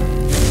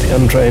 The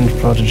untrained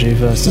prodigy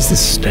versus the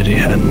steady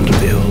hand of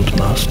the old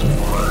master.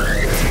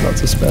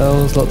 Lots of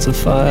spells, lots of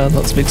fire,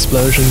 lots of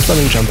explosions,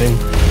 running, jumping.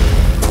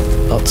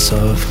 Lots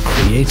of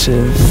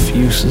creative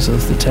uses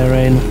of the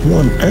terrain.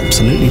 One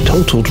absolutely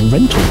totaled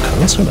rental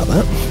car, sorry about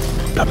that.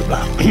 Blah, blah,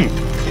 blah.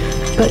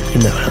 But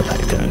you know how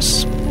that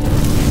goes.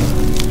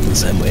 The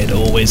same way it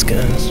always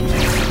goes.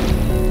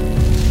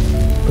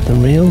 But the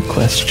real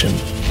question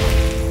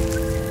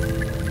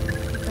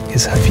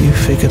is, have you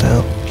figured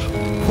out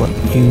what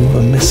you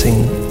were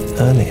missing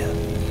earlier.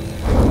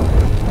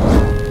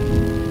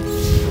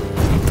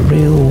 The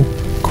real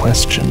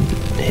question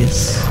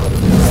is...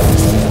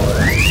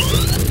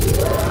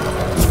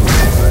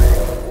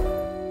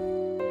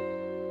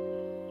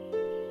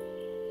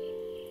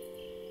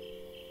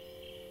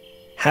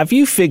 have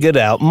you figured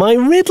out my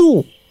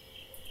riddle?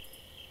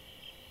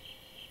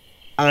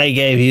 I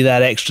gave you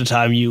that extra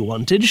time you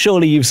wanted.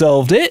 Surely you've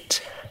solved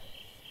it.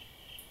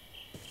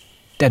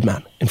 Dead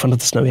man in front of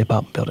the snowy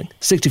apartment building.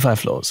 65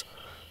 floors.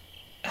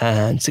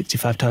 And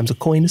 65 times a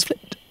coin is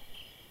flipped.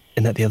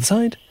 And at the other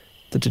side,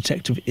 the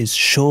detective is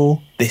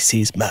sure this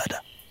is murder.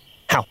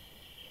 How?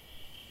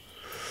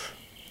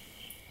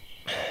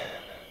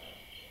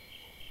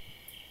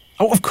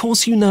 Oh, of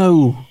course you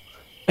know.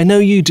 I know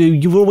you do.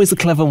 You're always the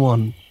clever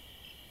one.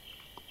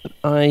 But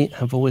I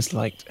have always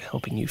liked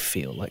helping you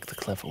feel like the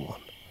clever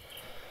one.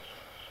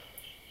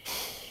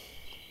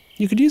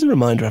 You could use a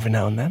reminder every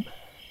now and then,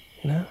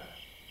 you know?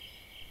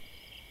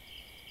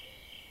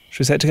 Should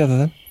we say it together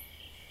then?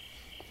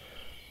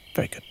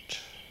 Very good.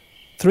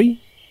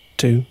 3,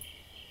 2,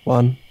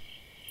 1.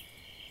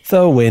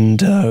 The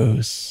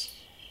windows.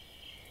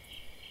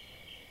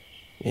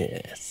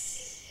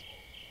 Yes.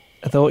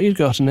 I thought you'd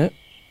gotten it.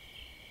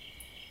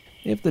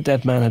 If the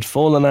dead man had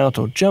fallen out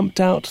or jumped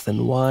out,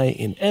 then why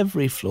in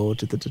every floor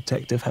did the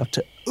detective have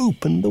to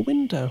open the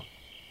window?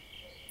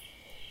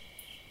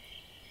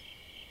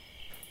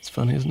 It's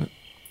funny, isn't it?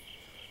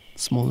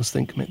 The smallest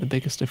thing can make the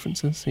biggest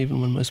differences,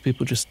 even when most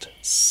people just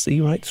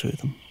see right through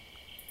them.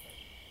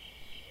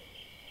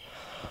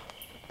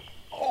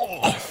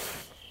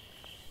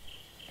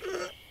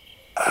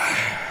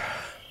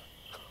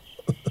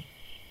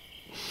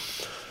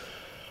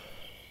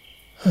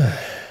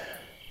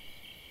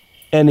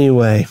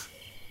 Anyway,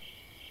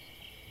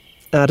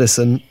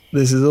 Addison,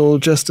 this is all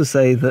just to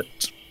say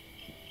that,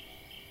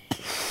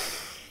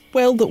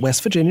 well, that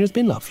West Virginia has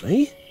been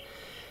lovely.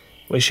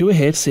 Wish you were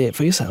here to see it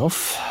for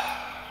yourself.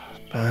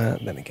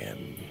 But then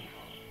again,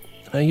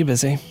 I know you're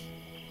busy.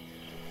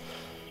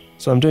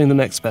 So I'm doing the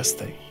next best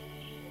thing.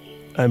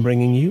 I'm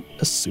bringing you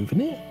a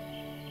souvenir.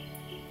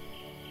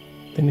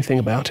 The only thing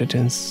about it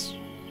is,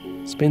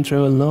 it's been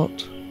through a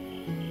lot.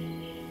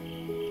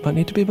 Might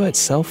need to be by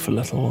itself for a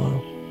little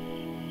while.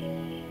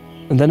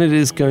 And then it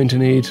is going to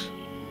need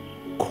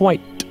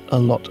quite a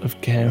lot of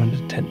care and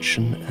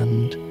attention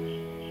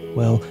and,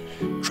 well,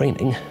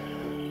 training.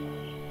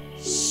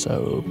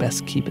 So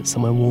best keep it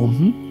somewhere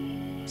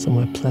warm,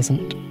 somewhere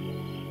pleasant.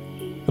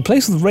 A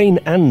place with rain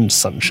and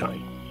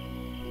sunshine,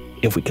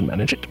 if we can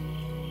manage it.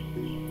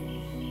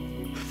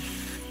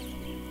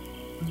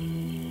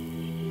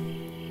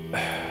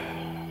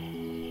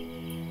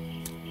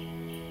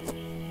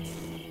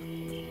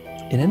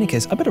 In any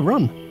case, I better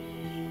run.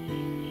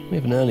 We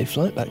have an early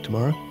flight back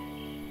tomorrow.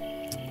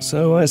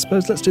 So I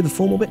suppose let's do the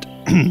formal bit.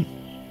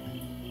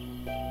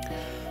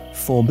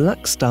 For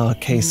Black Star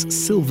Case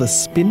Silver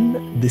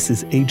Spin, this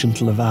is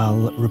Agent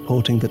Laval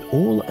reporting that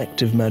all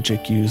active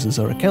magic users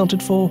are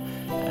accounted for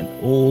and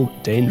all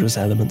dangerous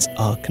elements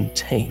are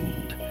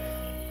contained.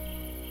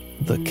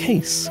 The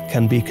case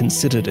can be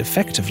considered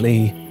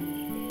effectively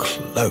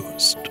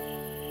closed.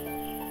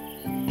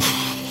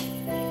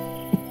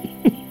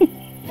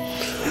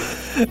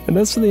 And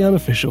as for the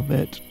unofficial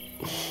bit,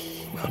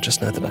 well,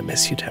 just know that I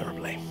miss you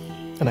terribly.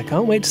 And I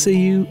can't wait to see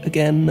you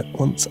again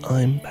once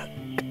I'm back.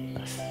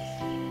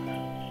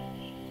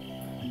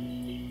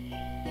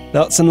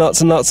 Lots and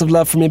lots and lots of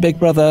love from your big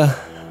brother.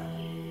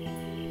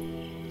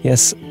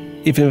 Yes,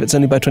 even if it's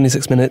only by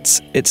 26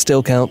 minutes, it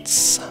still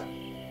counts.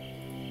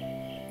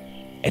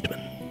 Edmund.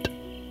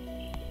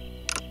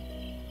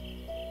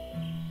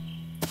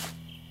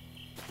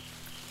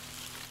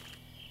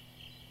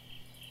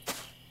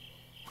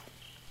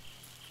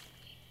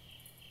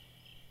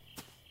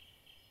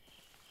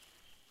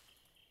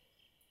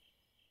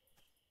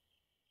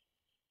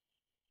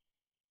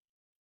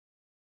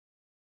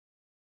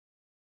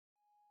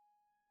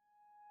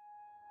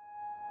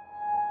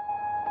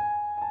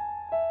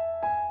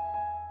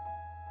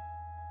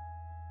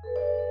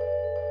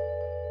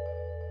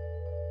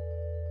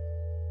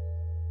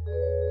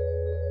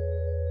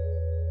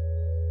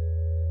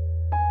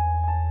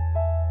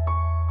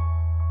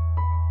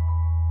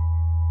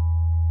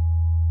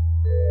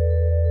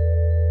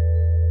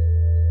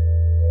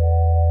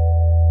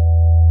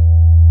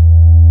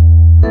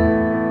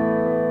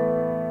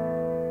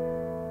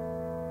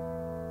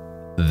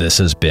 This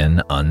has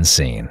been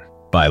Unseen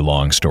by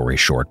Long Story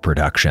Short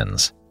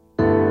Productions.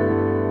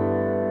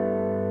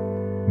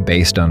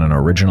 Based on an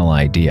original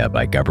idea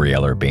by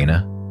Gabrielle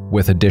Urbina,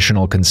 with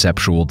additional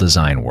conceptual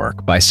design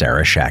work by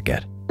Sarah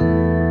Shackett.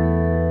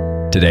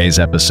 Today's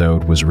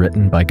episode was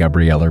written by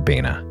Gabrielle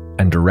Urbina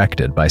and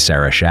directed by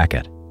Sarah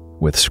Shackett,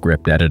 with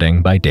script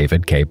editing by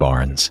David K.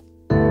 Barnes.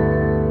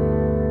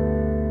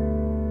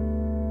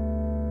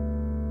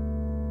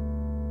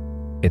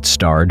 It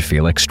starred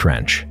Felix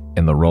Trench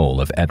in the role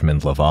of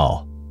Edmund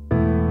Laval.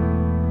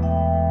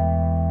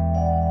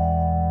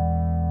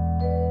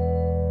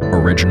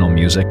 Original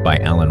music by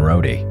Alan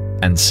Rohde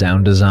and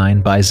sound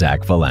design by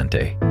Zach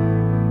Valenti.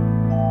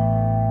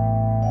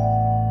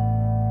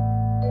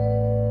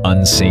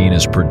 Unseen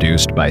is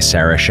produced by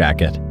Sarah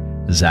Shackett,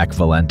 Zach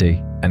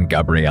Valenti, and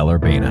Gabrielle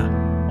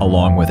Urbina,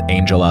 along with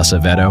Angel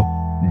Acevedo,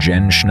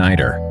 Jen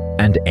Schneider,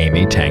 and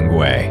Amy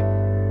Tanguay.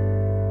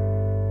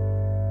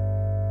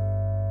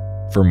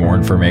 For more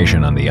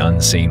information on the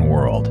Unseen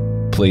world,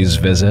 please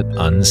visit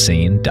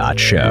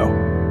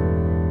unseen.show.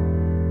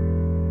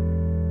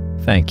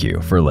 Thank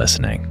you for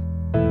listening.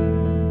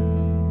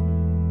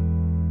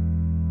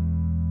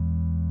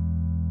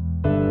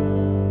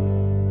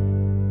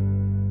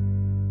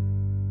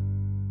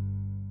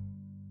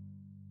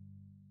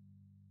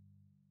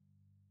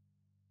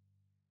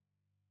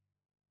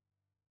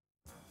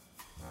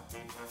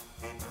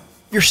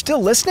 You're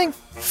still listening?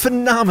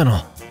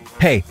 Phenomenal!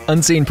 Hey,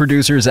 Unseen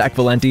producer Zach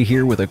Valenti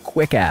here with a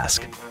quick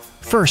ask.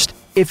 First,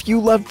 if you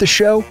loved the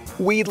show,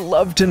 we'd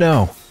love to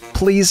know.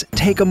 Please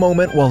take a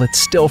moment while it's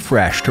still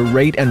fresh to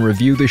rate and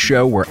review the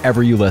show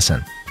wherever you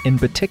listen, in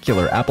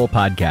particular Apple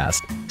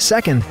Podcast.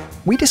 Second,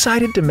 we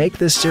decided to make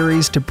this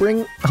series to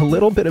bring a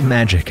little bit of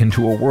magic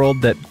into a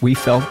world that we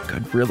felt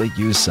could really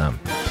use some.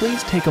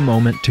 Please take a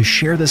moment to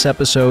share this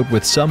episode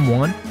with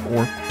someone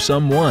or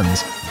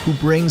someones who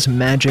brings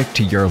magic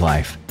to your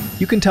life.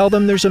 You can tell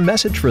them there's a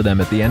message for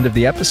them at the end of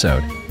the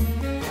episode.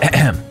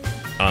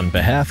 On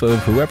behalf of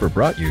whoever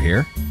brought you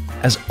here,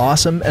 as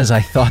awesome as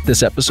I thought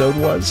this episode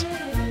was,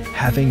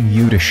 having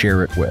you to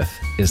share it with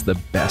is the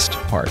best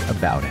part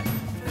about it.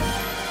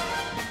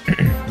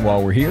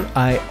 While we're here,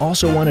 I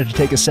also wanted to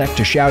take a sec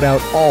to shout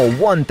out all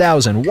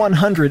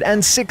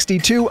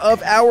 1,162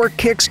 of our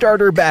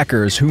Kickstarter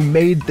backers who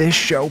made this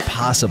show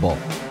possible.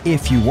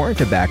 If you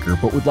weren't a backer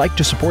but would like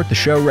to support the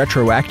show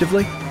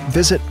retroactively,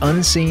 visit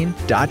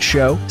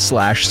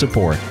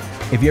unseen.show/support.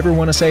 If you ever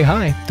want to say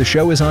hi, the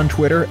show is on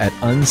Twitter at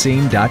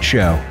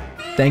unseen.show.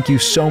 Thank you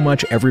so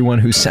much everyone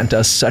who sent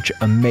us such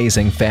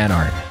amazing fan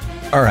art.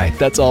 Alright,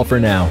 that's all for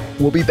now.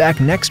 We'll be back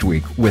next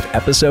week with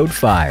episode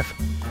 5.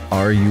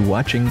 Are you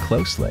watching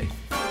closely?